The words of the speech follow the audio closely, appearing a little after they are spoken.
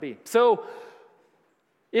So,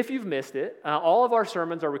 if you've missed it, all of our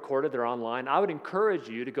sermons are recorded. They're online. I would encourage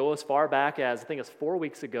you to go as far back as, I think it's 4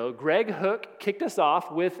 weeks ago. Greg Hook kicked us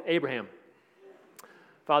off with Abraham.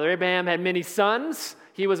 Father Abraham had many sons.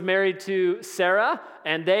 He was married to Sarah,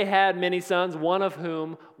 and they had many sons, one of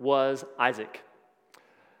whom was Isaac.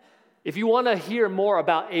 If you want to hear more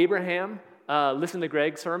about Abraham, listen to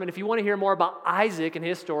Greg's sermon. If you want to hear more about Isaac and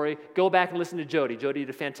his story, go back and listen to Jody. Jody did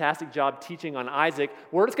a fantastic job teaching on Isaac.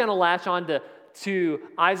 We're just going to latch on to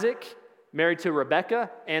Isaac, married to Rebekah,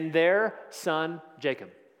 and their son Jacob.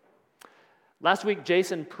 Last week,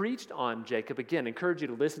 Jason preached on Jacob. Again, I encourage you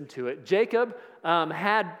to listen to it. Jacob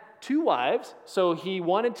had 2 wives, so he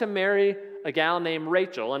wanted to marry a gal named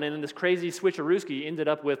Rachel, and in this crazy switcherooski, he ended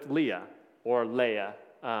up with Leah, or Leah.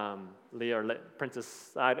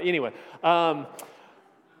 Princess, anyway.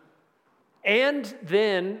 And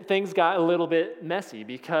then things got a little bit messy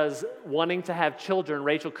because wanting to have children,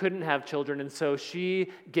 Rachel couldn't have children, and so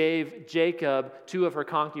she gave Jacob 2 of her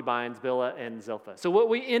concubines, Bilhah and Zilpah. So what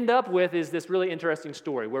we end up with is this really interesting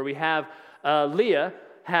story where we have Leah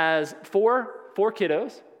has four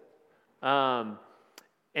kiddos, and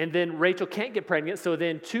then Rachel can't get pregnant, so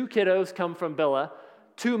then 2 kiddos come from Bilhah,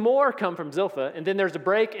 2 more come from Zilpah, and then there's a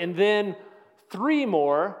break, and then 3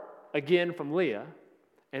 more, again from Leah,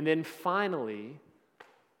 and then finally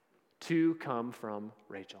 2 come from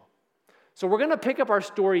Rachel. So we're going to pick up our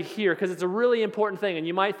story here because it's a really important thing, and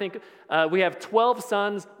you might think we have 12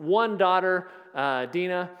 sons, 1 daughter,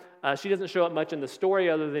 Dinah. She doesn't show up much in the story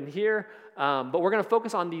other than here, but we're going to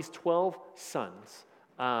focus on these 12 sons.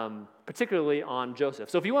 Particularly on Joseph.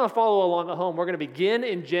 So if you want to follow along at home, we're going to begin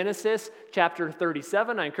in Genesis chapter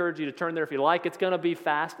 37. I encourage you to turn there if you like. It's going to be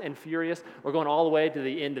fast and furious. We're going all the way to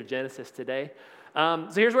the end of Genesis today. So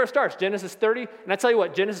here's where it starts, Genesis 30. And I tell you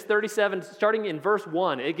what, Genesis 37, starting in verse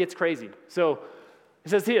 1, it gets crazy. So it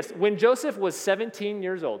says this: when Joseph was 17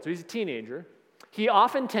 years old, so he's a teenager, he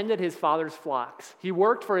often tended his father's flocks. He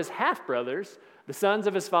worked for his half-brothers, the sons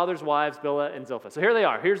of his father's wives, Bilhah and Zilpah. So here they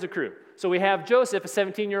are. Here's the crew. So we have Joseph, a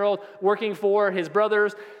 17-year-old, working for his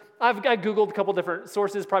brothers. I Googled a couple different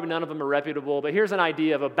sources. Probably none of them are reputable, but here's an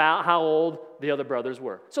idea of about how old the other brothers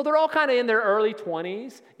were. So they're all kind of in their early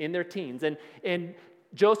 20s, in their teens, and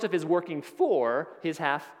Joseph is working for his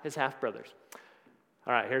half-brothers.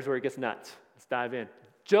 All right, here's where it gets nuts. Let's dive in.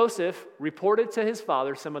 Joseph reported to his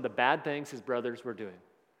father some of the bad things his brothers were doing.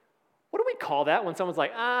 What do we call that when someone's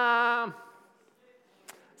like,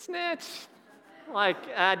 snitch?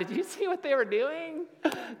 Like, did you see what they were doing?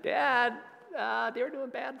 Dad, they were doing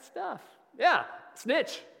bad stuff. Yeah,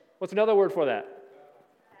 snitch. What's another word for that?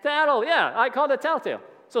 Tattle, yeah, I call that tattletale.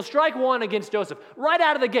 So strike 1 against Joseph. Right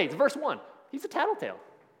out of the gates, verse 1, he's a tattletale.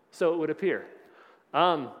 So it would appear.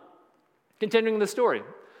 Continuing the story.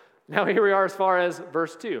 Now here we are as far as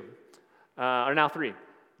verse 2, or now 3.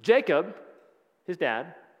 Jacob, his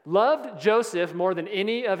dad, loved Joseph more than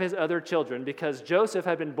any of his other children because Joseph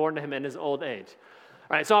had been born to him in his old age.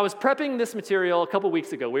 All right, so I was prepping this material a couple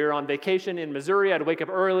weeks ago. We were on vacation in Missouri. I'd wake up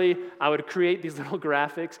early. I would create these little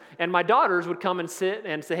graphics, and my daughters would come and sit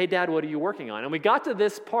and say, "Hey, Dad, what are you working on?" And we got to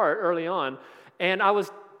this part early on, and I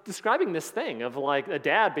was describing this thing of like a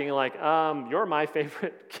dad being like, "You're my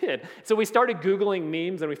favorite kid." So we started Googling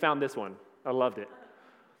memes, and we found this one. I loved it.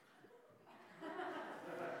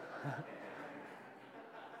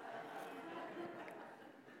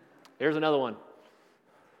 Here's another one.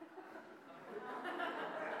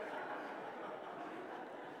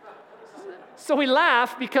 So we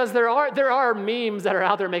laugh because there are memes that are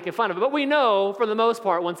out there making fun of it, but we know for the most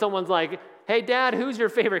part when someone's like, "Hey, Dad, who's your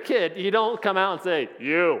favorite kid?" you don't come out and say,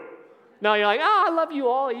 "You." No, you're like, "I love you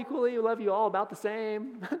all equally. I love you all about the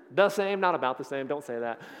same." The same, not about the same. Don't say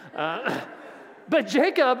that. But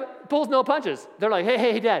Jacob pulls no punches. They're like,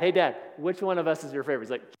 hey, Dad, which one of us is your favorite?"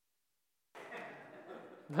 He's like,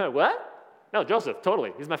 "What? No, Joseph,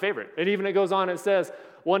 totally. He's my favorite." And even it goes on and says,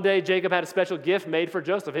 one day Jacob had a special gift made for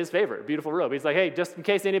Joseph, his favorite, beautiful robe. He's like, "Hey, just in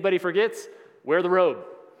case anybody forgets, wear the robe."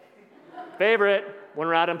 Favorite, when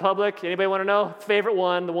we're out in public, anybody want to know? Favorite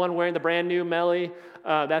one, the one wearing the brand new Melly,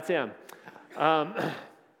 that's him.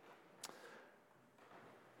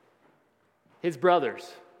 His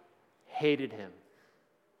brothers hated him.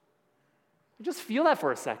 You just feel that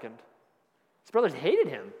for a second. His brothers hated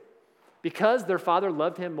him because their father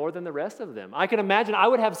loved him more than the rest of them. I can imagine I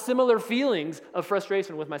would have similar feelings of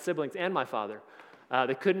frustration with my siblings and my father.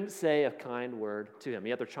 They couldn't say a kind word to him,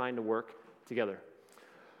 yet they're trying to work together.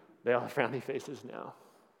 They all have frowny faces now.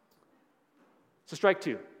 So strike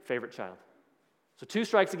 2, favorite child. So 2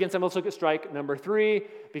 strikes against him. Let's look at strike number 3.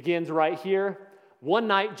 Begins right here. One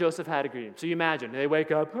night, Joseph had a dream. So you imagine, they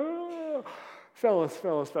wake up, Fellas,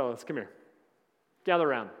 come here. Gather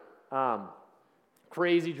around.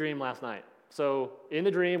 Crazy dream last night. So in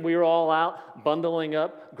the dream, we were all out bundling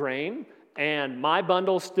up grain, and my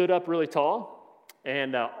bundle stood up really tall,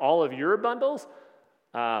 and all of your bundles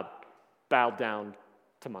bowed down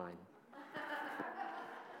to mine.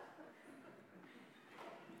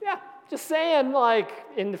 Yeah, just saying, like,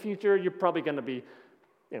 in the future, you're probably going to be,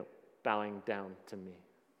 bowing down to me.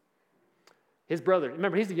 His brother,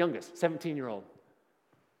 remember, he's the youngest, 17-year-old,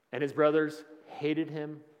 and his brothers hated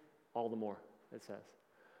him all the more, it says.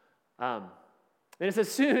 And it says,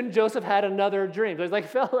 soon Joseph had another dream. So he's like,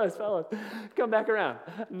 fellas, come back around.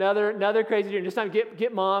 Another crazy dream. This time,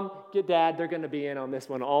 get mom, get dad. They're going to be in on this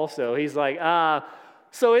one also. He's like,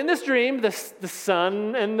 so in this dream, the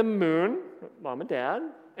sun and the moon, mom and dad,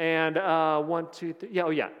 and 1, 2,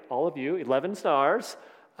 3, all of you, 11 stars,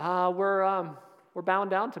 were bowing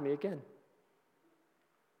down to me again.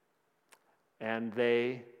 And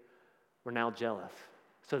they were now jealous.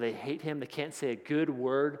 So they hate him. They can't say a good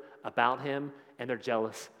word about him, and they're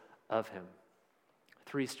jealous of him.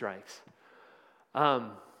 3 strikes.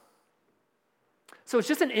 So it's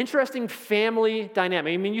just an interesting family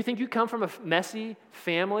dynamic. I mean, you think you come from a messy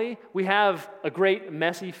family? We have a great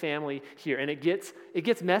messy family here, and it gets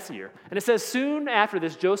messier. And it says, soon after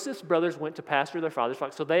this, Joseph's brothers went to pasture their father's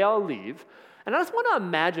flock, so they all leave. And I just want to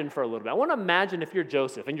imagine for a little bit. I want to imagine if you're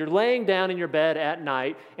Joseph, and you're laying down in your bed at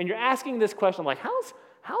night, and you're asking this question, like,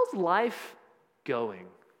 how's life going?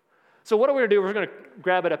 So what are we going to do? We're going to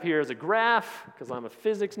grab it up here as a graph, because I'm a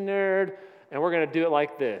physics nerd, and we're going to do it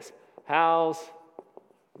like this. How's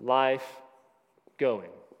life going?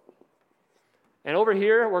 And over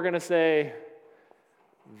here, we're going to say,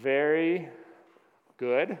 very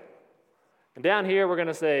good. And down here, we're going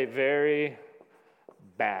to say, very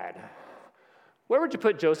bad. Where would you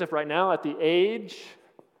put Joseph right now at the age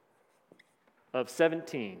of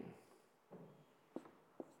 17?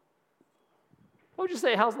 What would you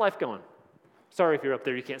say? How's life going? Sorry if you're up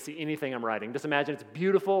there, you can't see anything I'm writing. Just imagine it's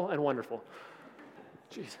beautiful and wonderful.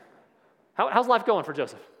 Jeez. How's life going for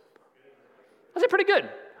Joseph? I say pretty good.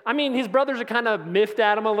 I mean, his brothers are kind of miffed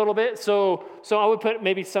at him a little bit, so I would put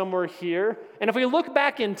maybe somewhere here. And if we look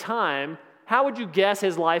back in time, how would you guess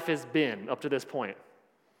his life has been up to this point?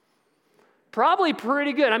 Probably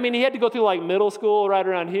pretty good. I mean, he had to go through like middle school right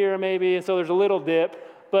around here maybe, and so there's a little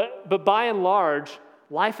dip. But by and large,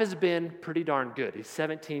 life has been pretty darn good. He's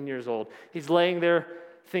 17 years old. He's laying there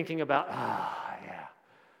thinking about, yeah,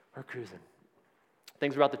 we're cruising.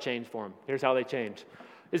 Things are about to change for him. Here's how they change.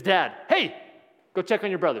 His dad, hey, go check on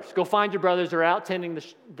your brothers. Go find your brothers. They're out tending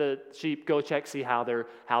the sheep. Go check, see how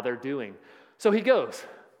they're doing. So he goes.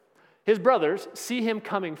 His brothers see him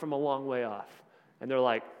coming from a long way off, and they're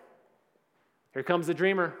like, here comes the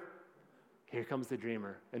dreamer. Here comes the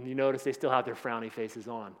dreamer. And you notice they still have their frowny faces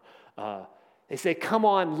on. They say, come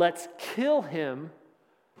on, let's kill him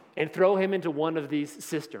and throw him into one of these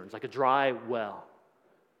cisterns, like a dry well.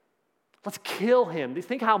 Let's kill him.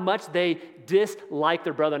 Think how much they dislike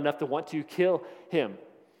their brother enough to want to kill him.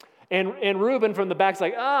 And Reuben from the back's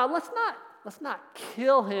like, let's not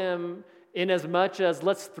kill him in as much as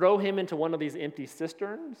let's throw him into one of these empty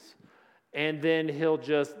cisterns, and then he'll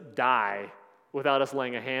just die without us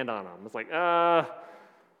laying a hand on him. It's like,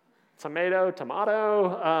 tomato.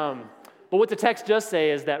 But what the text does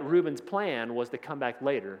say is that Reuben's plan was to come back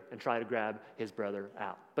later and try to grab his brother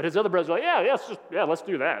out. But his other brothers are like, let's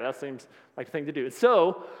do that. That seems like the thing to do. And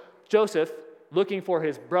so Joseph, looking for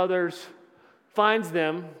his brothers, finds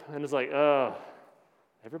them and is like,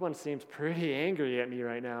 everyone seems pretty angry at me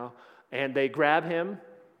right now. And they grab him,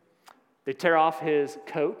 they tear off his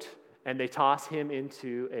coat, and they toss him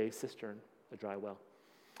into a cistern, a dry well.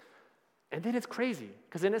 And then it's crazy,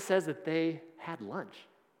 because then it says that they had lunch.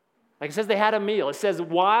 Like it says they had a meal. It says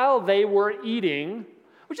while they were eating,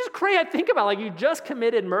 which is crazy. I think about, like, you just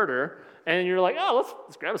committed murder, and you're like,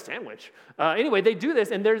 let's grab a sandwich. Anyway, they do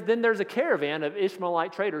this, and there's a caravan of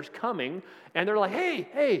Ishmaelite traders coming, and they're like, hey,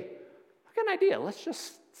 I got an idea. Let's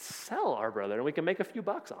just sell our brother, and we can make a few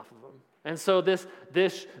bucks off of him. And so this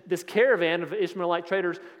caravan of Ishmaelite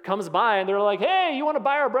traders comes by, and they're like, hey, you want to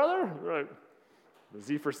buy our brother? Like, is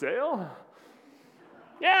he for sale?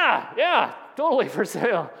 Yeah, totally for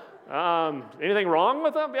sale. Anything wrong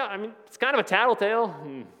with him? Yeah, I mean, it's kind of a tattletale,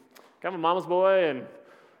 kind of a mama's boy, and,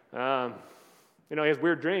 he has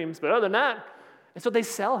weird dreams, but other than that, and so they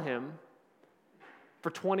sell him for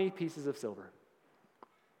 20 pieces of silver.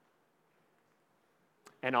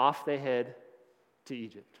 And off they head to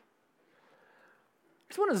Egypt. I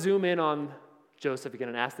just want to zoom in on Joseph again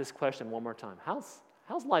and ask this question one more time. How's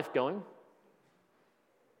life going?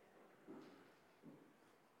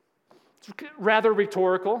 It's rather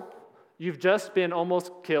rhetorical. You've just been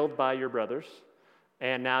almost killed by your brothers,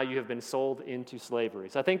 and now you have been sold into slavery.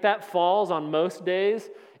 So I think that falls on most days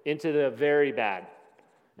into the very bad.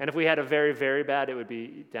 And if we had a very, very bad, it would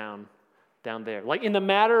be down there. Like in the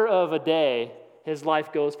matter of a day, his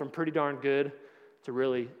life goes from pretty darn good to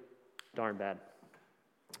really darn bad.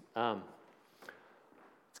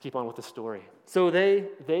 Let's keep on with the story. So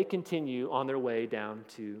they continue on their way down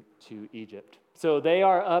to Egypt. So they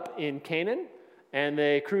are up in Canaan, and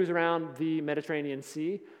they cruise around the Mediterranean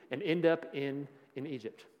Sea and end up in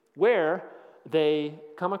Egypt, where they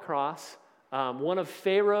come across one of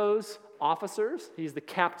Pharaoh's officers. He's the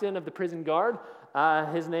captain of the prison guard.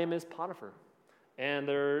 His name is Potiphar. And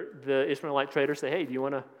the Ishmaelite traders say, hey, do you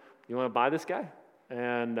want to buy this guy?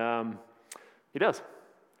 And he does.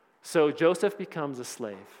 So Joseph becomes a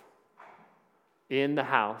slave in the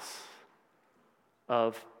house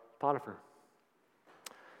of Potiphar.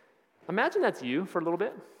 Imagine that's you for a little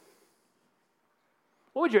bit.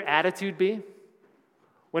 What would your attitude be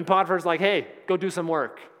when Potiphar's like, hey, go do some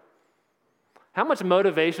work? How much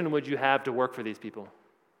motivation would you have to work for these people?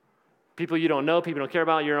 People you don't know, people you don't care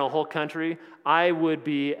about, you're in a whole country. I would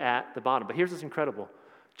be at the bottom. But here's what's incredible.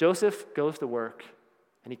 Joseph goes to work,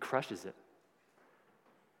 and he crushes it.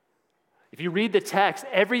 If you read the text,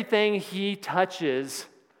 everything he touches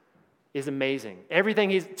is amazing. Everything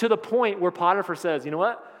he's to the point where Potiphar says, you know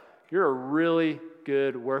what? You're a really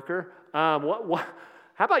good worker. How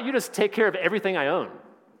about you just take care of everything I own?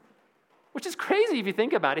 Which is crazy if you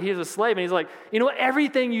think about it. He's a slave, and he's like, you know what?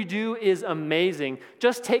 Everything you do is amazing.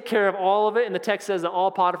 Just take care of all of it. And the text says that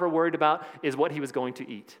all Potiphar worried about is what he was going to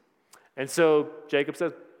eat. And so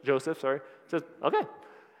Joseph says, okay.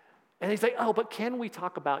 And he's like, oh, but can we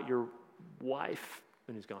talk about your wife?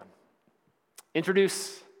 And he's gone.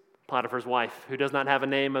 Introduce Potiphar's wife, who does not have a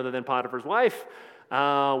name other than Potiphar's wife.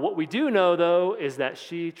 What we do know, though, is that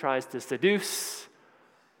she tries to seduce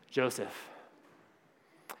Joseph.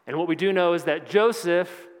 And what we do know is that Joseph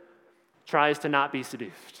tries to not be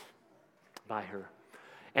seduced by her.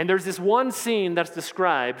 And there's this one scene that's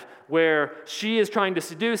described where she is trying to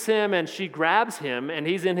seduce him, and she grabs him, and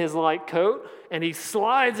he's in his light coat, and he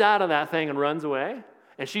slides out of that thing and runs away.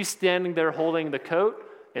 And she's standing there holding the coat,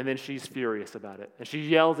 and then she's furious about it. And she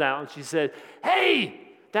yells out, and she said, hey,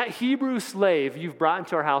 that Hebrew slave you've brought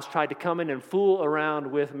into our house tried to come in and fool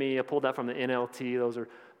around with me. I pulled that from the NLT. Those are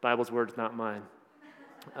Bible's words, not mine.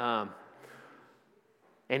 And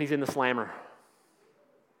he's in the slammer.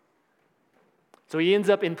 So he ends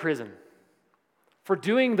up in prison for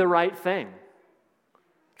doing the right thing.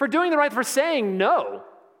 For saying no.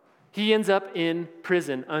 He ends up in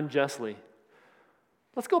prison unjustly.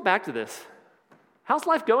 Let's go back to this. How's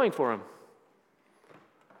life going for him?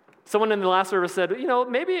 Someone in the last service said,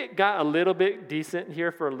 maybe it got a little bit decent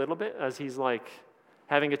here for a little bit as he's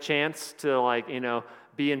having a chance to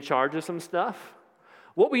be in charge of some stuff.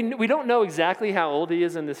 We don't know exactly how old he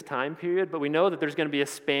is in this time period, but we know that there's going to be a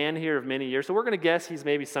span here of many years. So we're going to guess he's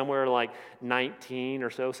maybe somewhere 19 or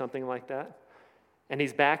so, something like that. And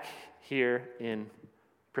he's back here in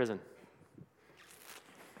prison.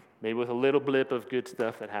 Maybe with a little blip of good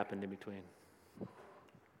stuff that happened in between. I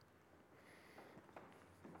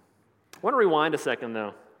want to rewind a second,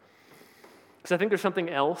 though, because I think there's something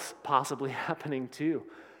else possibly happening, too.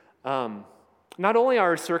 Not only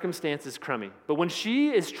are her circumstances crummy, but when she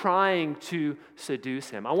is trying to seduce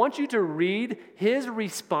him, I want you to read his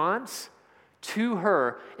response to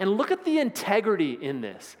her and look at the integrity in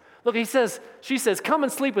this. Look, she says, come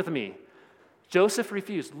and sleep with me. Joseph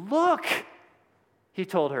refused. Look, he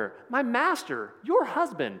told her, my master, your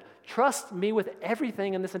husband, trusts me with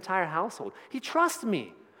everything in this entire household. He trusts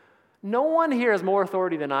me. No one here has more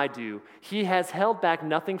authority than I do. He has held back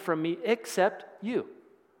nothing from me except you.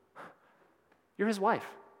 You're his wife.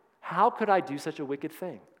 How could I do such a wicked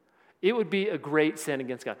thing? It would be a great sin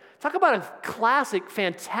against God. Talk about a classic,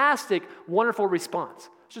 fantastic, wonderful response.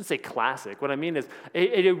 I shouldn't say classic. What I mean is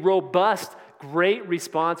a robust, great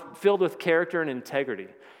response filled with character and integrity.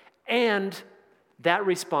 And that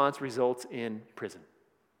response results in prison.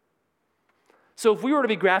 So if we were to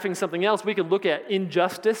be graphing something else, we could look at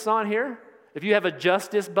injustice on here. If you have a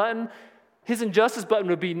justice button, his injustice button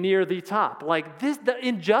would be near the top. The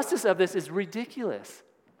injustice of this is ridiculous.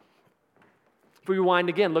 If we rewind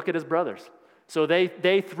again, look at his brothers. So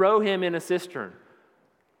they throw him in a cistern.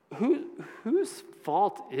 Whose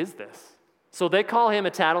fault is this? So they call him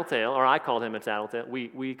a tattletale, or I called him a tattletale.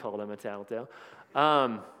 We called him a tattletale.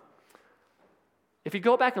 If you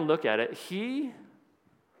go back and look at it, he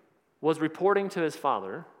was reporting to his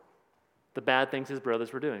father the bad things his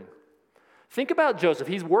brothers were doing. Think about Joseph.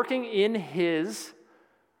 He's working in his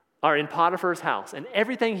are in Potiphar's house, and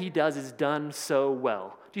everything he does is done so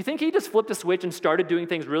well. Do you think he just flipped a switch and started doing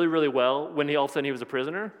things really, really well when all of a sudden he was a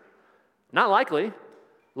prisoner? Not likely.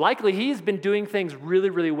 Likely he's been doing things really,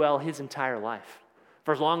 really well his entire life,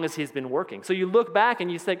 for as long as he's been working. So you look back and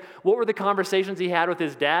you think, what were the conversations he had with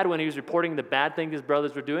his dad when he was reporting the bad things his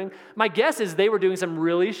brothers were doing? My guess is they were doing some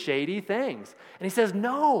really shady things. And he says,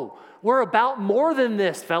 no, we're about more than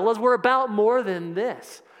this, fellas. We're about more than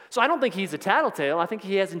this. So I don't think he's a tattletale. I think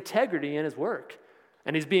he has integrity in his work.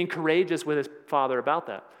 And he's being courageous with his father about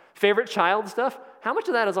that. Favorite child stuff? How much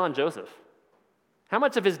of that is on Joseph? How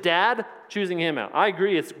much of his dad choosing him out? I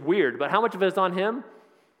agree it's weird, but how much of it is on him?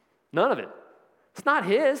 None of it. It's not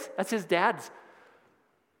his. That's his dad's.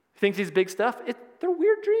 He thinks he's big stuff. They're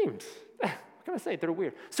weird dreams. What can I say? They're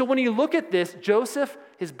weird. So when you look at this, Joseph,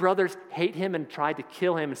 his brothers hate him and tried to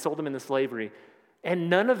kill him and sold him into slavery. And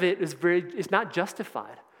none of it is not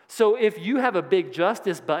justified. So if you have a big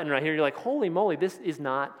justice button right here, you're like, holy moly, this is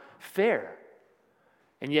not fair.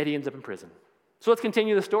 And yet he ends up in prison. So let's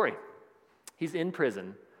continue the story. He's in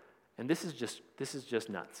prison, and this is just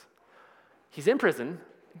nuts. He's in prison.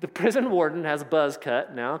 The prison warden has a buzz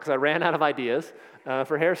cut now because I ran out of ideas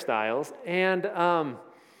for hairstyles, and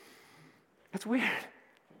it's weird.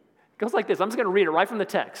 It goes like this. I'm just going to read it right from the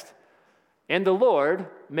text. And the Lord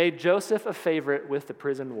made Joseph a favorite with the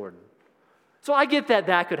prison warden. So I get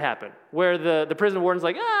that could happen, where the prison warden's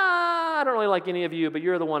like, I don't really like any of you, but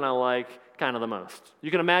you're the one I like kind of the most.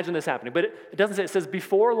 You can imagine this happening, but it doesn't say. It says,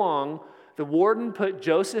 before long, the warden put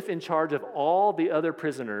Joseph in charge of all the other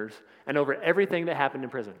prisoners and over everything that happened in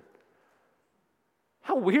prison.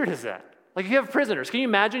 How weird is that? Like, you have prisoners. Can you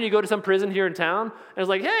imagine you go to some prison here in town, and it's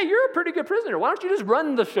like, hey, you're a pretty good prisoner. Why don't you just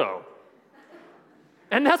run the show?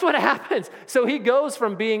 And that's what happens. So he goes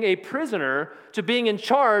from being a prisoner to being in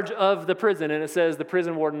charge of the prison. And it says the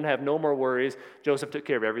prison warden have no more worries. Joseph took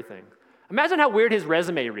care of everything. Imagine how weird his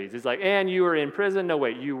resume reads. He's like, and you were in prison? No,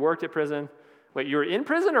 wait, you worked at prison? Wait, you were in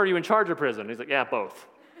prison or are you in charge of prison? He's like, yeah, both.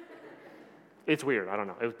 It's weird. I don't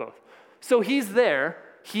know. It was both. So he's there.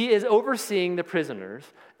 He is overseeing the prisoners.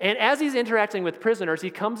 And as he's interacting with prisoners, he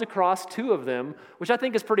comes across two of them, which I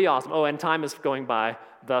think is pretty awesome. Oh, and time is going by,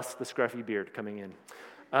 thus the scruffy beard coming in.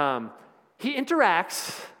 He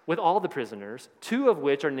interacts with all the prisoners, two of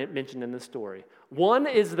which are mentioned in the story. One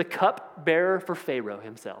is the cupbearer for Pharaoh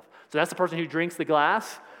himself. So that's the person who drinks the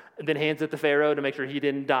glass and then hands it to Pharaoh to make sure he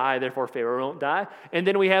didn't die, therefore Pharaoh won't die. And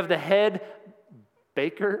then we have the head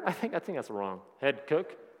baker. I think that's wrong. Head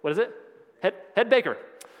cook? What is it? Head baker.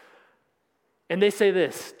 And they say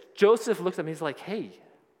this. Joseph looks at him, he's like, hey,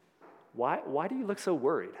 why do you look so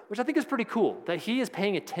worried? Which I think is pretty cool, that he is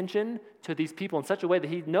paying attention to these people in such a way that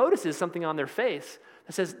he notices something on their face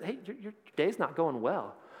that says, hey, your day's not going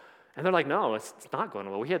well. And they're like, no, it's not going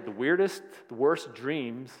well. We had the worst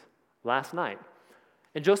dreams last night.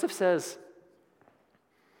 And Joseph says,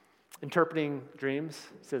 interpreting dreams,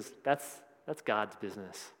 says, that's God's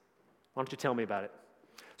business. Why don't you tell me about it?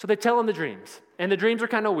 So they tell him the dreams, and the dreams are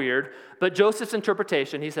kind of weird, but Joseph's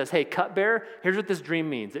interpretation, he says, hey, cupbearer, here's what this dream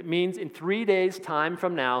means. It means in 3 days' time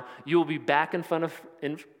from now, you will be back in front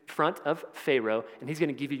of Pharaoh, and he's going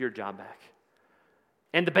to give you your job back.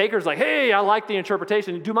 And the baker's like, hey, I like the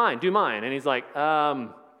interpretation. Do mine. And he's like,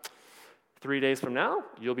 3 days from now,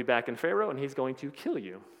 you'll be back in Pharaoh, and he's going to kill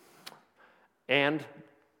you. And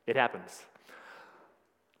it happens.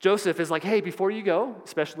 Joseph is like, hey, before you go,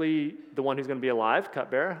 especially the one who's going to be alive,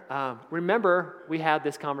 cupbearer, remember we had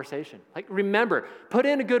this conversation. Like, remember, put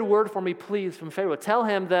in a good word for me, please, from Pharaoh. Tell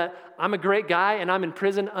him that I'm a great guy and I'm in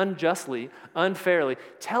prison unjustly, unfairly.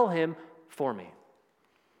 Tell him for me.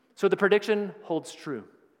 So the prediction holds true.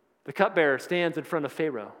 The cupbearer stands in front of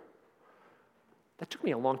Pharaoh. That took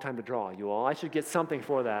me a long time to draw, you all. I should get something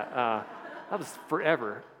for that. That was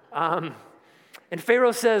forever. And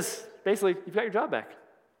Pharaoh says, basically, you've got your job back.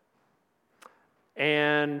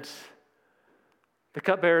 And the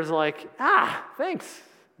cupbearer's like, thanks.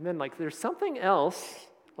 And then there's something else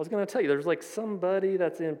I was going to tell you. There's somebody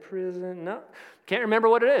that's in prison. No, can't remember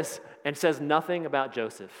what it is. And says nothing about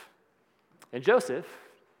Joseph. And Joseph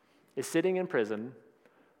is sitting in prison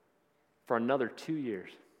for another 2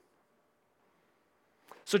 years.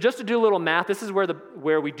 So just to do a little math, this is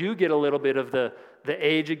where we do get a little bit of the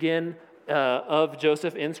age again of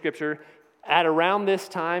Joseph in Scripture. At around this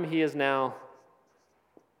time, he is now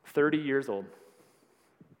 30 years old.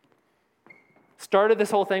 Started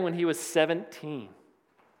this whole thing when he was 17.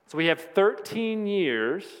 So we have 13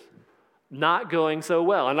 years not going so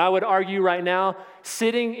well. And I would argue right now,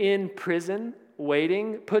 sitting in prison,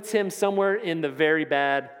 waiting, puts him somewhere in the very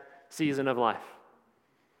bad season of life.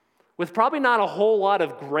 with probably not a whole lot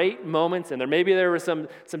of great moments in there. Maybe there were some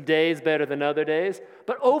days better than other days,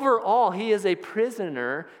 but overall, he is a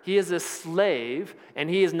prisoner, he is a slave, and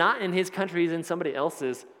he is not in his country, he's in somebody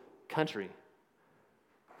else's country.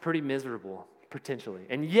 Pretty miserable, potentially.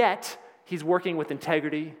 And yet, he's working with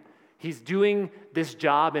integrity. He's doing this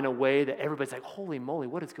job in a way that everybody's like, holy moly,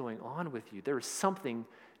 what is going on with you? There is something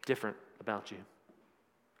different about you.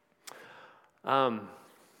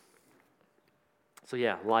 So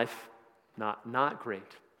yeah, life not great.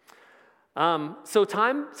 So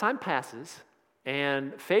time passes,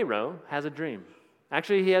 and Pharaoh has a dream.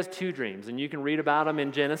 Actually, he has two dreams, and you can read about them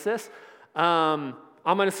in Genesis. I'm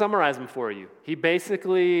going to summarize them for you. He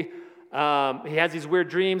basically he has these weird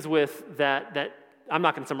dreams with that I'm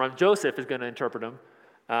not going to summarize. Joseph is going to interpret them.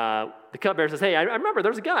 The cupbearer says, hey, I remember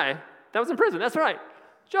there was a guy that was in prison. That's right,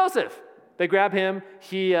 Joseph. They grab him.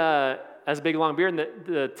 He has a big long beard, and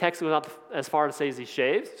the text goes out as far to say he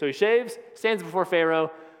shaves. So he shaves, stands before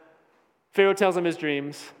Pharaoh. Pharaoh tells him his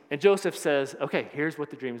dreams, and Joseph says, okay, here's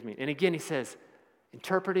what the dreams mean. And again, he says,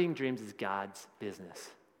 interpreting dreams is God's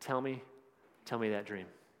business. Tell me that dream.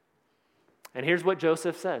 And here's what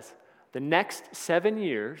Joseph says. The next 7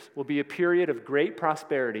 years will be a period of great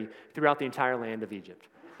prosperity throughout the entire land of Egypt.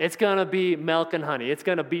 It's going to be milk and honey. It's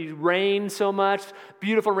going to be rain so much,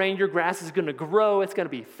 beautiful rain. Your grass is going to grow. It's going to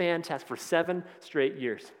be fantastic for 7 straight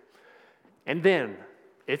years. And then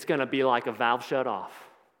it's going to be like a valve shut off.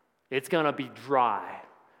 It's going to be dry.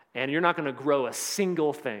 And you're not going to grow a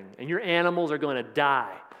single thing. And your animals are going to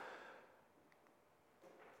die.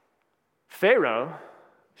 Pharaoh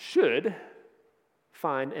should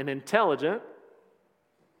find an intelligent,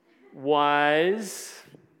 wise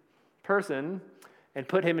person and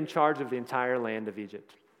put him in charge of the entire land of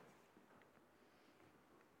Egypt.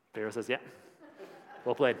 Pharaoh says, yeah,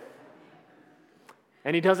 well played.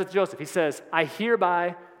 And he does it to Joseph. He says,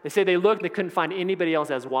 they say they looked, they couldn't find anybody else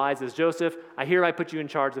as wise as Joseph. I hereby put you in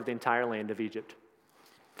charge of the entire land of Egypt.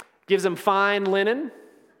 Gives him fine linen,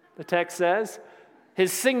 the text says,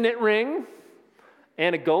 his signet ring,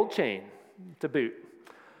 and a gold chain to boot.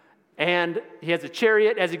 And he has a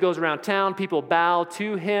chariot as he goes around town. People bow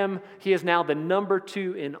to him. He is now the number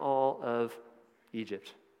 2 in all of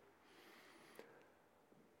Egypt.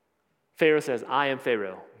 Pharaoh says, I am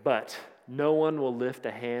Pharaoh, but no one will lift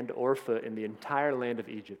a hand or foot in the entire land of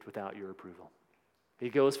Egypt without your approval. He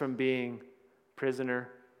goes from being prisoner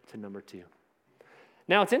to number 2.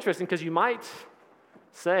 Now, it's interesting because you might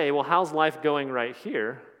say, well, how's life going right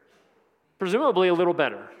here? Presumably a little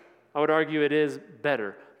better. I would argue it is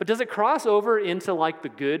better. But does it cross over into like the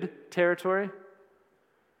good territory?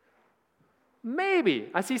 Maybe.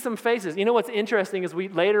 I see some faces. You know what's interesting is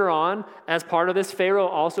later on, as part of this, Pharaoh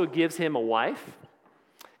also gives him a wife.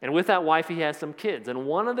 And with that wife, he has some kids. And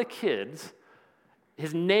one of the kids,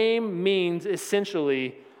 his name means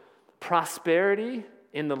essentially prosperity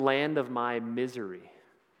in the land of my misery.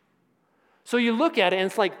 So you look at it and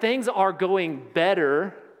it's like things are going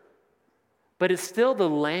better, but it's still the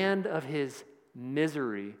land of his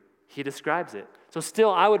misery. He describes it. So still,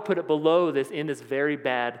 I would put it below this, in this very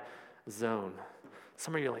bad zone.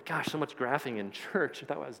 Some of you are like, gosh, so much graphing in church. I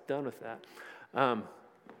thought I was done with that.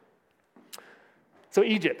 So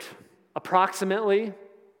Egypt, approximately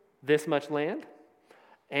this much land.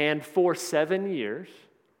 And for 7 years,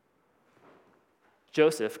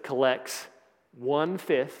 Joseph collects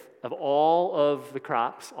 1/5 of all of the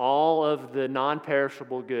crops, all of the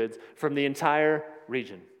non-perishable goods from the entire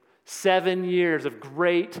region. 7 years of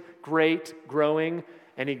great growing,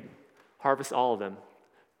 and he harvests all of them.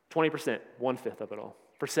 20%, 1/5 of it all,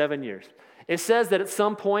 for 7 years. It says that at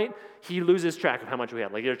some point, he loses track of how much we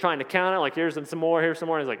have. Like, you're trying to count it, like, here's some more, here's some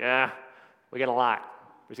more, and he's like, we got a lot.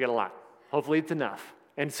 We just got a lot. Hopefully it's enough.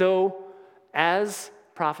 And so, as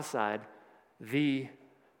prophesied, the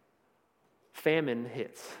famine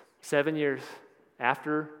hits. 7 years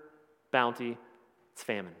after bounty, it's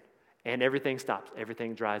famine. And everything stops.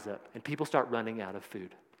 Everything dries up. And people start running out of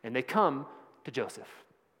food. And they come to Joseph.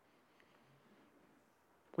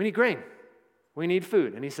 We need grain. We need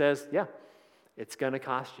food. And he says, yeah, it's going to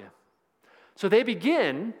cost you. So they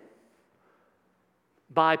begin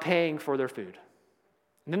by paying for their food.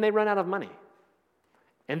 And then they run out of money.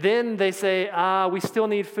 And then they say, we still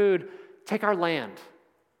need food. Take our land.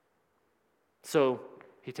 So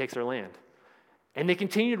he takes their land. And they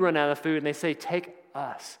continue to run out of food, and they say, take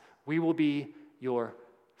us. We will be your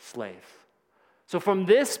slaves. So from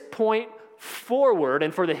this point forward,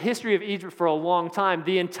 and for the history of Egypt for a long time,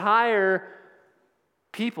 the entire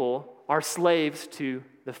people are slaves to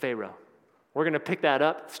the Pharaoh. We're going to pick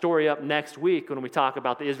that story up next week when we talk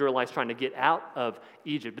about the Israelites trying to get out of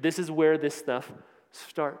Egypt. But this is where this stuff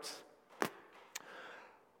starts.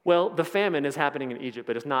 Well, the famine is happening in Egypt,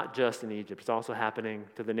 but it's not just in Egypt. It's also happening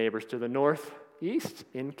to the neighbors to the northeast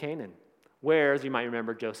in Canaan, where, as you might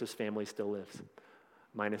remember, Joseph's family still lives,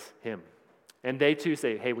 minus him. And they too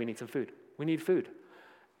say, hey, we need some food. We need food.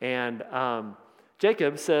 And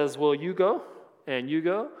Jacob says, well, you go,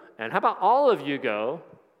 and how about all of you go,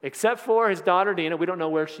 except for his daughter Dinah. We don't know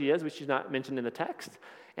where she is, which she's not mentioned in the text.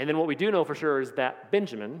 And then what we do know for sure is that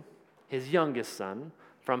Benjamin, his youngest son,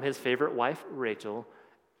 from his favorite wife, Rachel,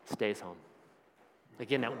 stays home.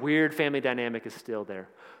 Again, that weird family dynamic is still there.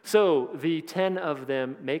 So the 10 of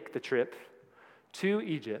them make the trip to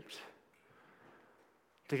Egypt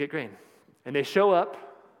to get grain. And they show up,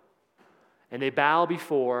 and they bow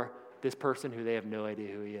before this person who they have no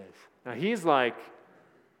idea who he is. Now he's like,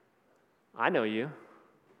 I know you.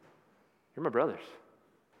 You're my brothers.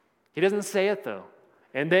 He doesn't say it though.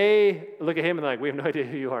 And they look at him and they're like, we have no idea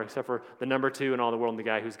who you are except for the number 2 in all the world and the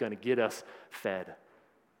guy who's going to get us fed.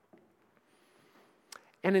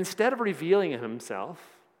 And instead of revealing himself,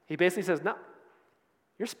 he basically says, no,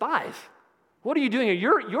 you're spies. What are you doing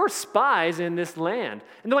here? You're spies in this land.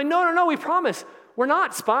 And they're like, no, we promise. We're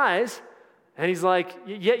not spies. And he's like,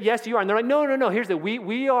 yes, you are. And they're like, no. Here's the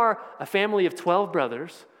we are a family of 12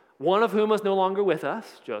 brothers, one of whom is no longer with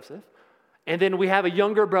us, Joseph. And then we have a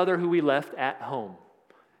younger brother who we left at home.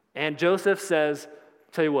 And Joseph says,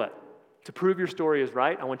 tell you what, to prove your story is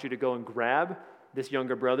right, I want you to go and grab this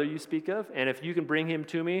younger brother you speak of. And if you can bring him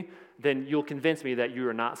to me, then you'll convince me that you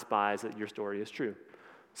are not spies, that your story is true.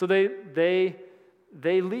 So they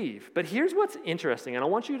leave. But here's what's interesting, and I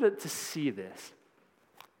want you to see this.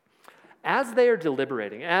 As they are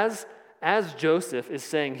deliberating, as Joseph is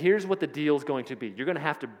saying, here's what the deal's going to be. You're going to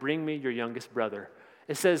have to bring me your youngest brother.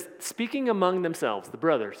 It says, speaking among themselves, the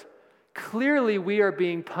brothers, clearly we are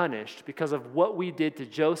being punished because of what we did to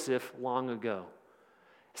Joseph long ago.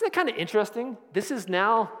 Isn't that kind of interesting? This is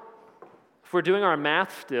now, if we're doing our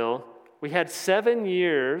math still, we had 7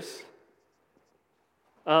 years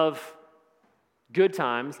of good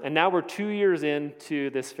times, and now we're 2 years into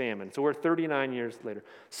this famine. So we're 39 years later.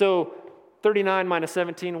 So 39 minus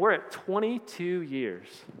 17, we're at 22 years.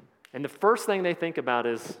 And the first thing they think about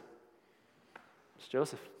is, it's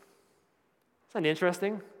Joseph. Isn't that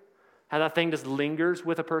interesting? How that thing just lingers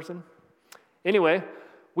with a person? Anyway,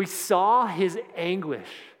 we saw his anguish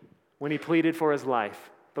when he pleaded for his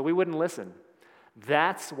life, but we wouldn't listen.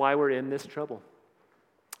 That's why we're in this trouble.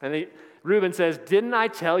 And Reuben says, didn't I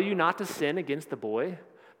tell you not to sin against the boy?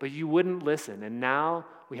 But you wouldn't listen, and now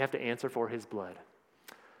we have to answer for his blood.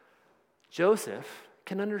 Joseph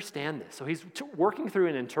can understand this. So he's working through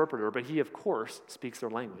an interpreter, but he, of course, speaks their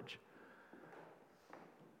language.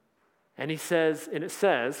 And it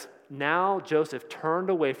says, now Joseph turned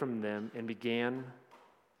away from them and began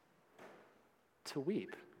to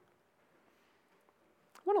weep.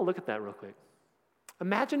 I want to look at that real quick.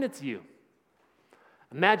 Imagine it's you.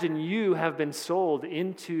 Imagine you have been sold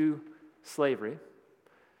into slavery,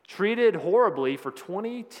 treated horribly for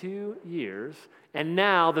 22 years, and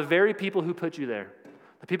now the very people who put you there,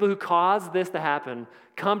 the people who caused this to happen,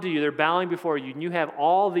 come to you, they're bowing before you, and you have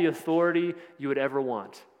all the authority you would ever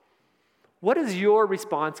want. What is your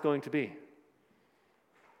response going to be?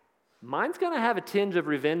 Mine's going to have a tinge of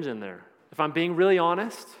revenge in there. If I'm being really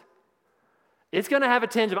honest, it's going to have a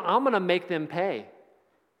tinge of, I'm going to make them pay.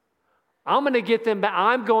 I'm going to get them back.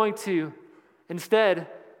 I'm going to. Instead,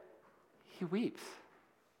 he weeps.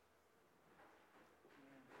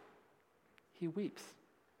 He weeps.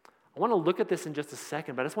 I want to look at this in just a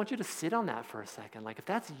second, but I just want you to sit on that for a second. Like if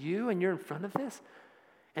that's you and you're in front of this,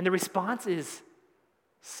 and the response is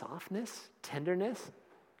softness, tenderness,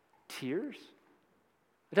 tears,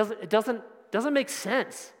 it doesn't make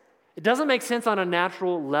sense. It doesn't make sense on a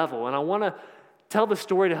natural level, and I want to tell the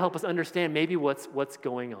story to help us understand maybe what's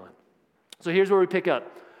going on. So here's where we pick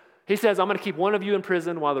up. He says, I'm going to keep one of you in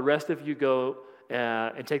prison while the rest of you go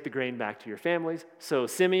and take the grain back to your families. So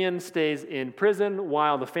Simeon stays in prison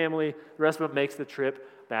while the rest of them makes the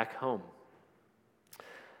trip back home.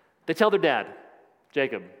 They tell their dad,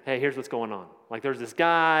 Jacob, hey, here's what's going on. Like there's this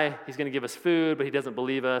guy, he's going to give us food, but he doesn't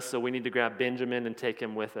believe us, so we need to grab Benjamin and take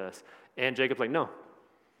him with us. And Jacob's like, no,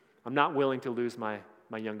 I'm not willing to lose my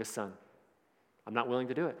youngest son. I'm not willing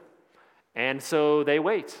to do it. And so they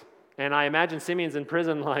wait. And I imagine Simeon's in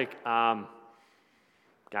prison like,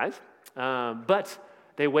 guys? But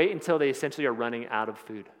they wait until they essentially are running out of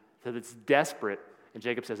food. So it's desperate. And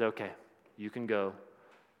Jacob says, okay, you can go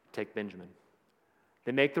take Benjamin.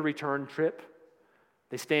 They make the return trip.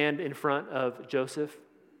 They stand in front of Joseph,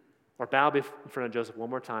 or bow in front of Joseph one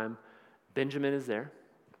more time. Benjamin is there.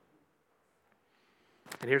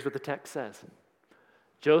 And here's what the text says.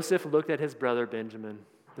 Joseph looked at his brother Benjamin,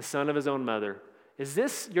 the son of his own mother. Is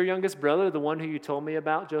this your youngest brother, the one who you told me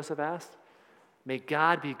about? Joseph asked. May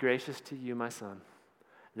God be gracious to you, my son.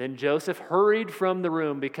 Then Joseph hurried from the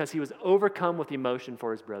room because he was overcome with emotion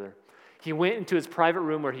for his brother. He went into his private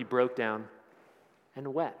room where he broke down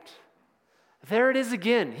and wept. There it is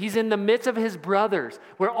again. He's in the midst of his brothers,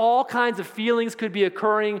 where all kinds of feelings could be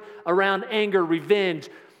occurring around anger, revenge,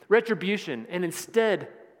 retribution, and instead,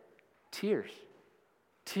 tears.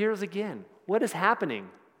 Tears again. What is happening?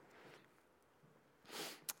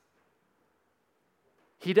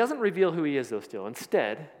 He doesn't reveal who he is, though, still.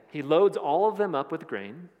 Instead, he loads all of them up with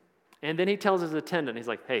grain, and then he tells his attendant, he's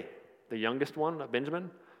like, hey, the youngest one,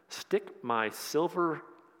 Benjamin, stick my silver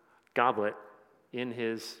goblet in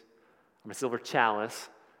my silver chalice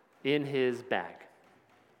in his bag.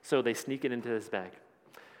 So they sneak it into his bag.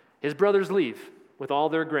 His brothers leave with all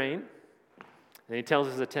their grain, and he tells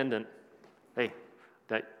his attendant, hey,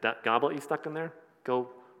 that goblet you stuck in there, go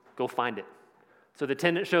find it. So the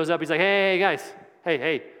attendant shows up, he's like, hey guys,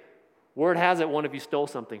 hey, word has it one of you stole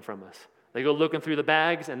something from us. They go looking through the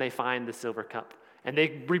bags, and they find the silver cup. And they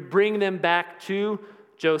bring them back to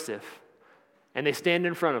Joseph, and they stand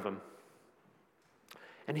in front of him.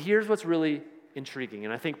 And here's what's really intriguing,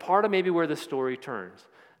 and I think part of maybe where the story turns.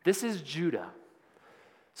 This is Judah.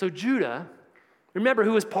 So Judah, remember,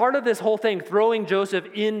 who was part of this whole thing, throwing Joseph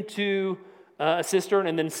into a cistern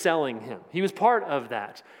and then selling him. He was part of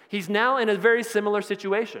that. He's now in a very similar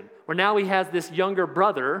situation, where now he has this younger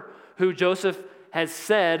brother who Joseph has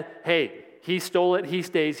said, hey, he stole it, he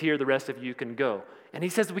stays here, the rest of you can go. And he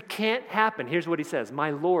says, we can't happen. Here's what he says,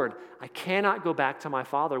 my Lord, I cannot go back to my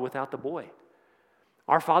father without the boy.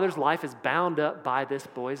 Our father's life is bound up by this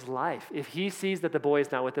boy's life. If he sees that the boy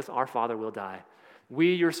is not with us, our father will die.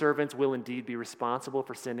 We, your servants, will indeed be responsible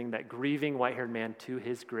for sending that grieving white-haired man to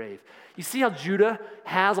his grave. You see how Judah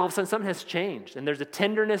has, all of a sudden, something has changed. And there's a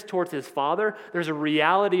tenderness towards his father. There's a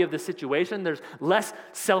reality of the situation. There's less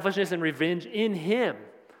selfishness and revenge in him.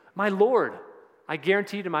 My Lord, I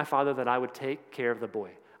guaranteed to my father that I would take care of the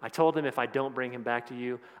boy. I told him if I don't bring him back to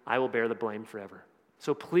you, I will bear the blame forever.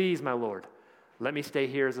 So please, my Lord, let me stay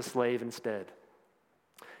here as a slave instead.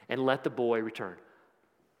 And let the boy return.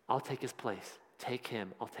 I'll take his place. Take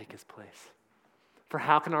him. I'll take his place. For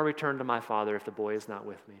how can I return to my father if the boy is not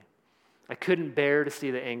with me? I couldn't bear to see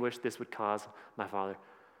the anguish this would cause my father.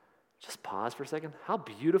 Just pause for a second. How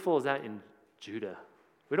beautiful is that in Judah?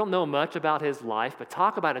 We don't know much about his life, but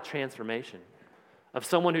talk about a transformation of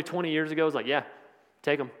someone who 20 years ago was like, yeah,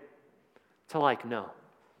 take him. To like, no,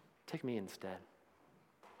 take me instead.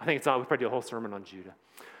 I think we probably do a whole sermon on Judah.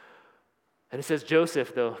 And it says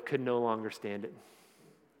Joseph, though, could no longer stand it.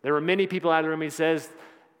 There were many people out of the room. He says,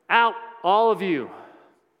 out, all of you.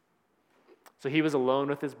 So he was alone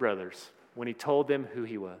with his brothers when he told them who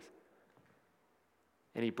he was.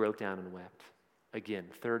 And he broke down and wept. Again,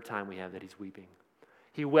 third time we have that he's weeping.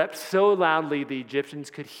 He wept so loudly the Egyptians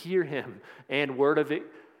could hear him, and word of it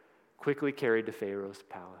quickly carried to Pharaoh's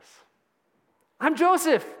palace. I'm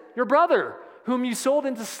Joseph, your brother, whom you sold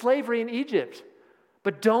into slavery in Egypt.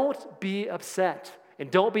 But don't be upset,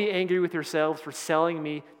 and don't be angry with yourselves for selling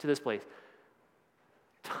me to this place.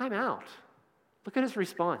 Time out. Look at his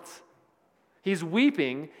response. He's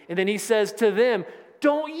weeping, and then he says to them,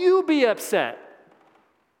 don't you be upset.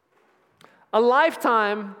 A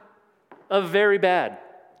lifetime of very bad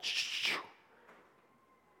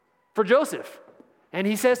for Joseph. And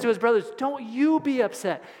he says to his brothers, don't you be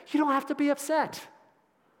upset. You don't have to be upset.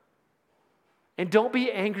 And don't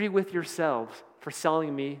be angry with yourselves for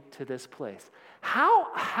selling me to this place.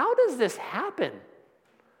 How does this happen?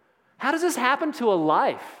 How does this happen to a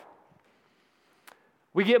life?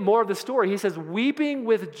 We get more of the story. He says, weeping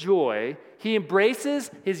with joy, he embraces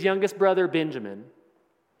his youngest brother, Benjamin.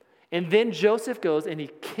 And then Joseph goes and he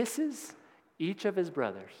kisses each of his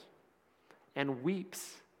brothers and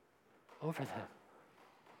weeps over them.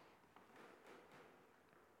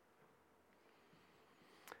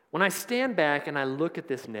 When I stand back and I look at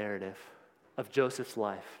this narrative of Joseph's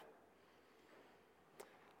life,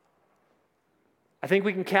 I think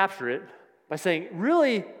we can capture it by saying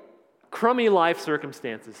really crummy life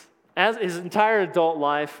circumstances. As his entire adult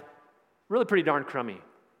life, really pretty darn crummy.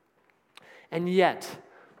 And yet,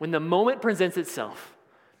 when the moment presents itself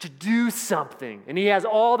to do something, and he has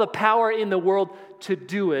all the power in the world to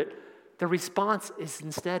do it, the response is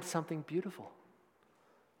instead something beautiful.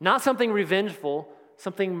 Not something revengeful,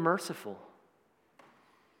 something merciful.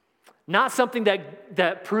 Not something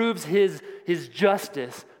that proves his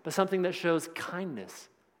justice, but something that shows kindness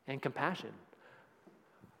and compassion.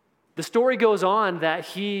 The story goes on that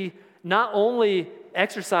he not only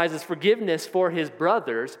exercises forgiveness for his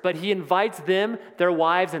brothers, but he invites them, their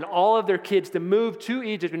wives, and all of their kids to move to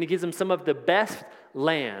Egypt, and he gives them some of the best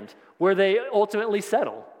land where they ultimately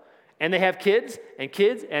settle. And they have kids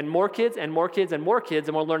and more kids and more kids and more kids,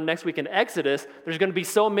 and we'll learn next week in Exodus, there's going to be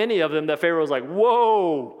so many of them that Pharaoh's like,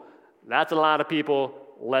 whoa, that's a lot of people,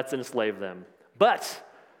 let's enslave them. But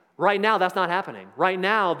right now, that's not happening. Right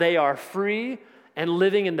now, they are free and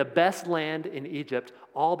living in the best land in Egypt,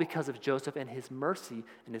 all because of Joseph and his mercy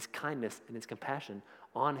and his kindness and his compassion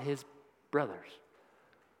on his brothers,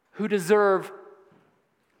 who deserve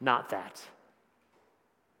not that.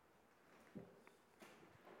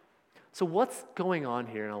 So what's going on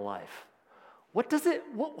here in a life?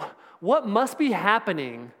 What must be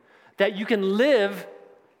happening that you can live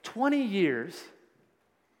 20 years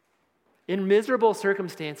in miserable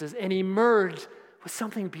circumstances and emerge with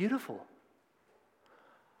something beautiful?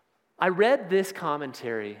 I read this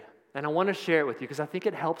commentary, and I want to share it with you because I think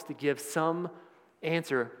it helps to give some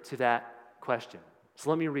answer to that question. So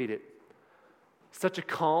let me read it. Such a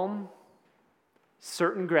calm,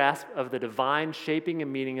 certain grasp of the divine shaping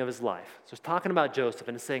and meaning of his life. So it's talking about Joseph,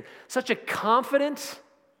 and it's saying, such a confident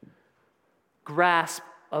grasp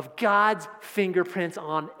of God's fingerprints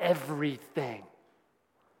on everything.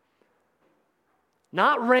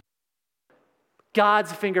 Not random,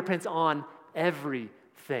 God's fingerprints on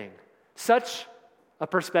everything. Such a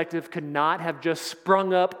perspective could not have just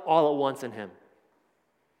sprung up all at once in him.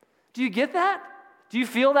 Do you get that? Do you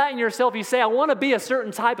feel that in yourself? You say, I want to be a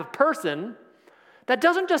certain type of person. That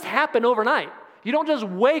doesn't just happen overnight. You don't just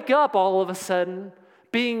wake up all of a sudden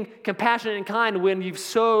being compassionate and kind when you've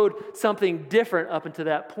sowed something different up until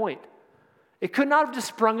that point. It could not have just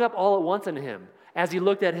sprung up all at once in him as he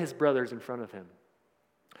looked at his brothers in front of him.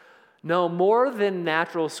 No, more than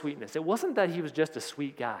natural sweetness. It wasn't that he was just a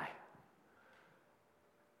sweet guy.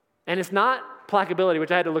 And it's not placability,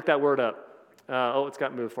 which I had to look that word up. It's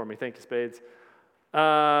got moved for me. Thank you, Spades.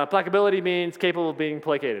 Placability means capable of being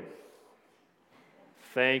placated.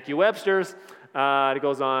 Thank you, Webster's. It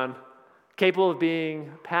goes on. Capable of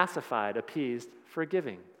being pacified, appeased,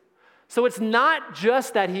 forgiving. So it's not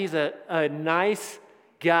just that he's a nice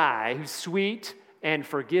guy who's sweet and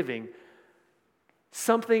forgiving.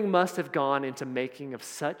 Something must have gone into making of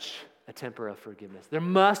such a temper of forgiveness. There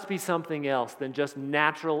must be something else than just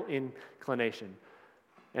natural inclination.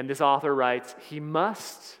 And this author writes, he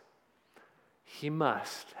must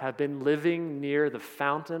have been living near the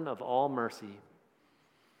fountain of all mercy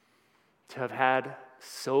to have had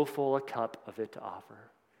so full a cup of it to offer.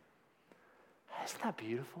 Isn't that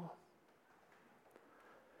beautiful?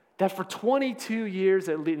 That for 22 years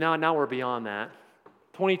at least, now we're beyond that,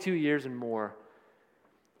 22 years and more,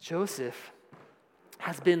 Joseph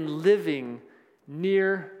has been living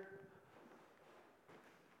near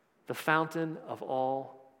the fountain of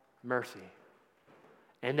all mercy.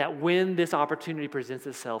 And that when this opportunity presents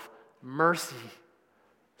itself, mercy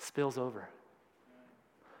spills over.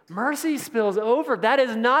 Mercy spills over. That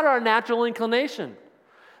is not our natural inclination.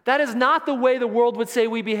 That is not the way the world would say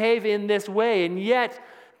we behave in this way, and yet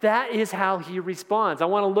that is how he responds. I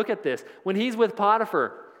want to look at this. When he's with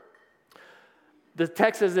Potiphar, the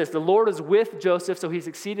text says this, the Lord is with Joseph, so he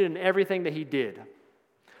succeeded in everything that he did.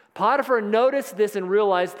 Potiphar noticed this and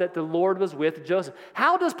realized that the Lord was with Joseph.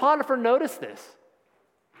 How does Potiphar notice this?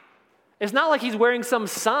 It's not like he's wearing some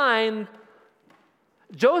sign.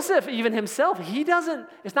 Joseph, even himself,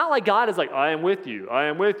 it's not like God is like, I am with you, I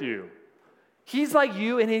am with you. He's like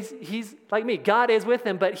you and he's like me. God is with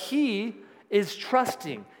him, but he is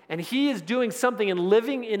trusting and he is doing something and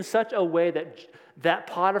living in such a way that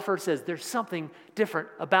Potiphar says, there's something different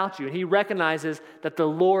about you. And he recognizes that the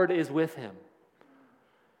Lord is with him.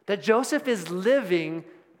 That Joseph is living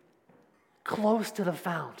close to the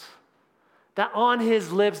fount. That on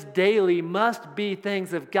his lips daily must be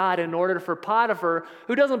things of God in order for Potiphar,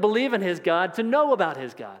 who doesn't believe in his God, to know about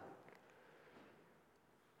his God.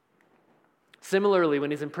 Similarly,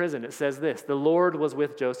 when he's in prison, it says this, the Lord was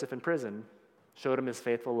with Joseph in prison, showed him his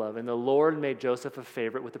faithful love, and the Lord made Joseph a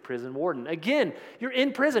favorite with the prison warden. Again, you're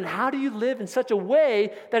in prison. How do you live in such a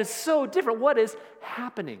way that is so different? What is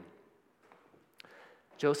happening?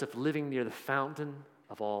 Joseph living near the fountain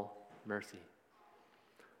of all mercy.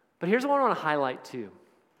 But here's what I want to highlight too.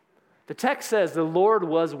 The text says the Lord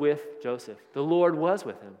was with Joseph. The Lord was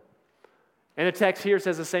with him. And the text here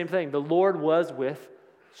says the same thing. The Lord was with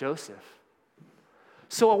Joseph.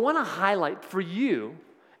 So I want to highlight for you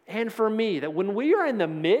and for me that when we are in the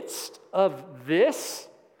midst of this,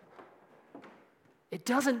 it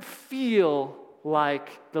doesn't feel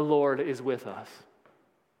like the Lord is with us.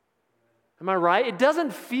 Am I right? It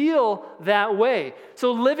doesn't feel that way.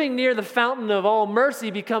 So living near the fountain of all mercy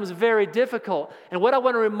becomes very difficult. And what I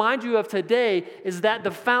want to remind you of today is that the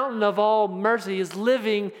fountain of all mercy is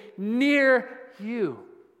living near you.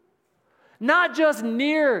 Not just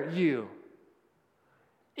near you,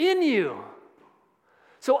 in you.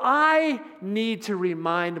 So I need to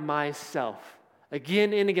remind myself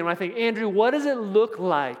again and again when I think, Andrew, what does it look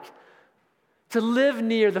like to live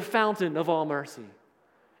near the fountain of all mercy?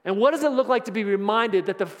 And what does it look like to be reminded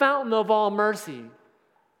that the fountain of all mercy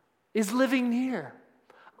is living near?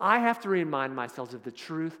 I have to remind myself of the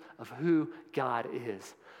truth of who God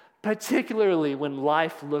is, particularly when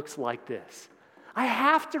life looks like this. I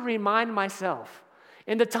have to remind myself.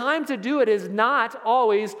 And the time to do it is not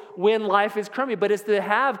always when life is crummy, but it's to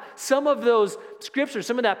have some of those scriptures,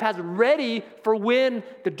 some of that passage ready for when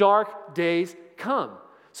the dark days come.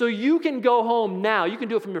 So you can go home now, you can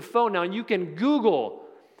do it from your phone now, and you can Google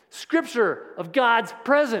Scripture of God's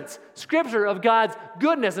presence, Scripture of God's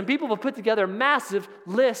goodness, and people have put together massive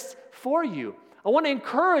lists for you. I want to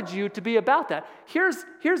encourage you to be about that. Here's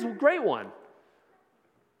a great one.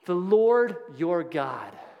 The Lord your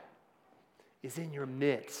God is in your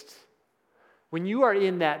midst. When you are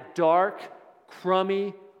in that dark,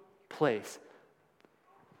 crummy place,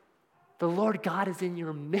 the Lord God is in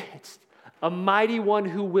your midst, a mighty one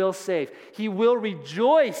who will save. He will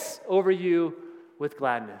rejoice over you with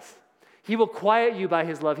gladness. He will quiet you by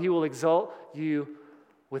his love. He will exalt you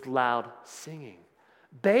with loud singing.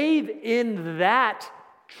 Bathe in that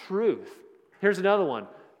truth. Here's another one.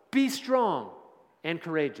 Be strong and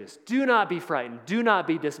courageous. Do not be frightened. Do not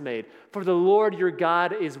be dismayed. For the Lord your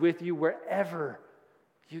God is with you wherever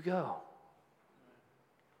you go.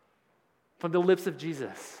 From the lips of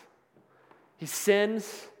Jesus, he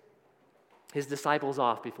sends his disciples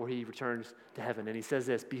off before he returns to heaven. And he says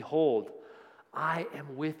this, behold, I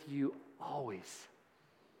am with you always,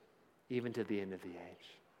 even to the end of the age.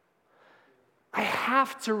 I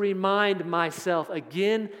have to remind myself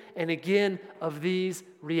again and again of these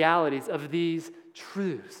realities, of these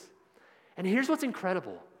truths. And here's what's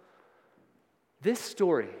incredible. This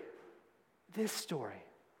story,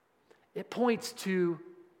 it points to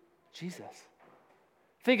Jesus.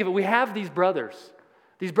 Think of it. We have these brothers.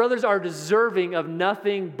 These brothers are deserving of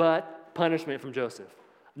nothing but punishment from Joseph.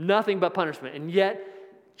 Nothing but punishment. And yet,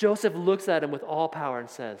 Joseph looks at him with all power and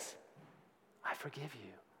says, I forgive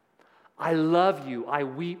you. I love you. I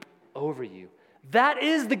weep over you. That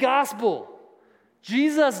is the gospel.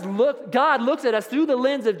 God looks at us through the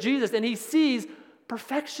lens of Jesus and he sees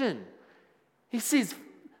perfection. He sees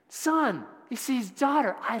son. He sees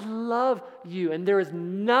daughter. I love you. And there is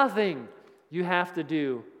nothing you have to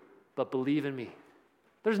do but believe in me.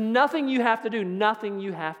 There's nothing you have to do, nothing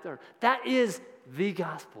you have to earn. That is the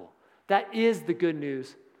gospel. That is the good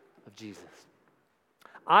news of Jesus.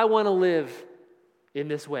 I want to live in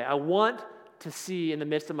this way. I want to see in the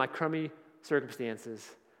midst of my crummy circumstances,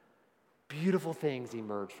 beautiful things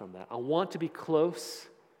emerge from that. I want to be close,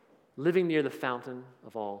 living near the fountain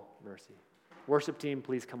of all mercy. Worship team,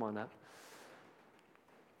 please come on up.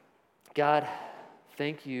 God,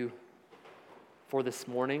 thank you for this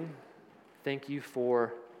morning. Thank you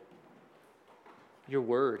for your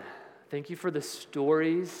word. Thank you for the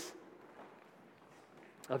stories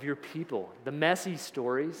of your people, the messy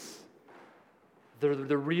stories,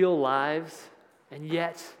 the real lives, and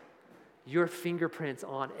yet your fingerprints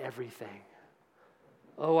on everything.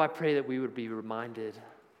 Oh, I pray that we would be reminded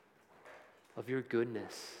of your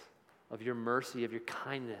goodness, of your mercy, of your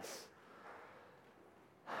kindness,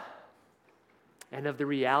 and of the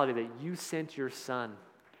reality that you sent your Son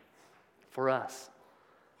for us,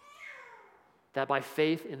 that by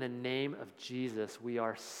faith in the name of Jesus, we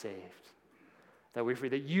are saved, that we're free,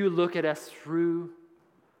 that you look at us through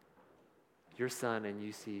your Son and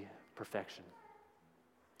you see perfection.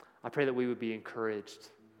 I pray that we would be encouraged.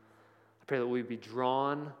 I pray that we would be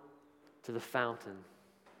drawn to the fountain,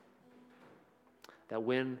 that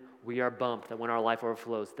when we are bumped, that when our life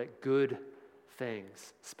overflows, that good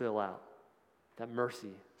things spill out, that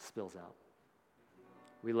mercy spills out.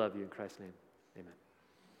 We love you in Christ's name. Amen.